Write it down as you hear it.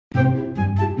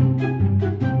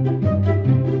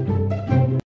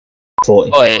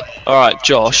40. Wait, alright,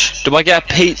 Josh, do I get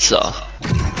a pizza?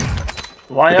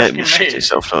 Why are you You asking shit me?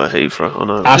 yourself like a Heathrow, I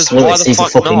know. Ask Why Lewis, the he's a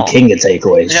fuck fucking not? king of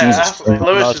takeaways. Yeah, Jesus.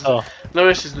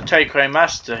 Lewis is the takeaway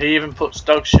master. He even puts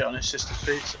dog shit on his sister's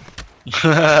pizza.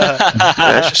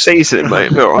 Yeah, it's just seasoning,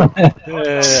 mate. Be alright.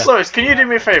 Yeah. Lewis, can you do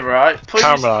me a favour, right?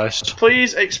 Caramelised.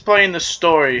 Please explain the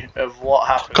story of what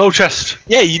happened. Cold chest.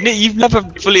 Yeah, you've never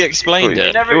fully explained You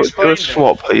it. never Do a explained it.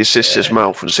 swap at your sister's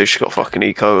mouth and see if she's got fucking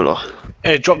E. coli.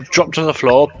 Yeah, dropped on the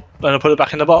floor, and I put it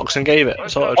back in the box and gave it. I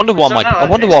Sorted. wonder why I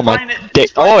wonder why my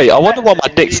dick. Oi, I wonder why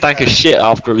my dick stank of shit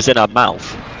after it was in her mouth.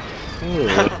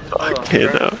 You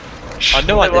know. I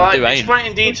know I didn't do anything. Explain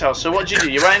in detail. So what did you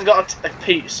do? You went and got a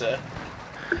pizza,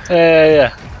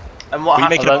 Yeah. and what We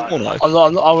make happened? it a porno.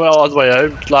 On the way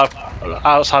home, like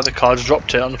outside the car, just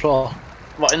dropped it on the floor.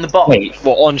 What, in the box? Wait,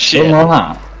 What, on shit? something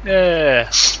like that?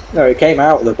 Yeah. No, it came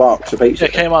out of the box, the pizza.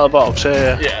 It came out of the box.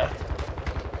 Yeah. Yeah.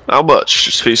 How much?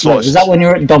 Just 3 Wait, slices. was that when you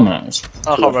were at Domino's?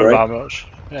 I can't remember how much.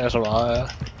 Yeah, it's alright.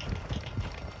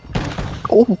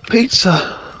 Oh,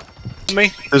 pizza!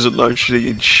 Me? Doesn't know she's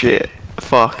eating shit.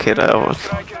 Fucking hell.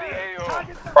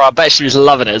 Bro, I bet she was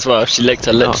loving it as well. She licked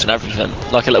her lips and everything,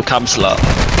 like a little cam slut.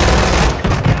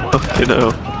 Fucking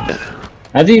hell.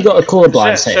 Have you got a cord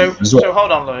line saying as So well?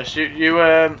 hold on, Lewis.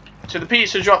 So the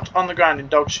pizza dropped on the ground in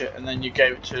dog shit, and then you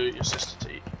gave it to your sister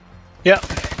to eat. Yeah.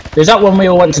 Is that when we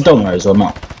all went to Domino's or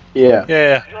not? Yeah.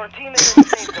 Yeah.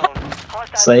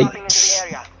 See?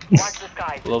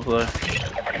 Lovely.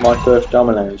 My first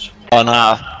Domino's. Oh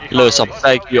no, Lewis, I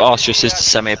beg you, ask your sister to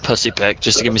send me a pussy pic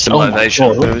just to give me some Oh my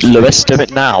motivation. God. Lewis, do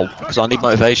it now, because I need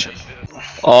motivation.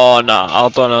 Oh no, I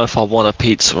don't know if I want a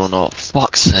pizza or not.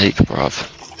 Fuck's sake, bruv.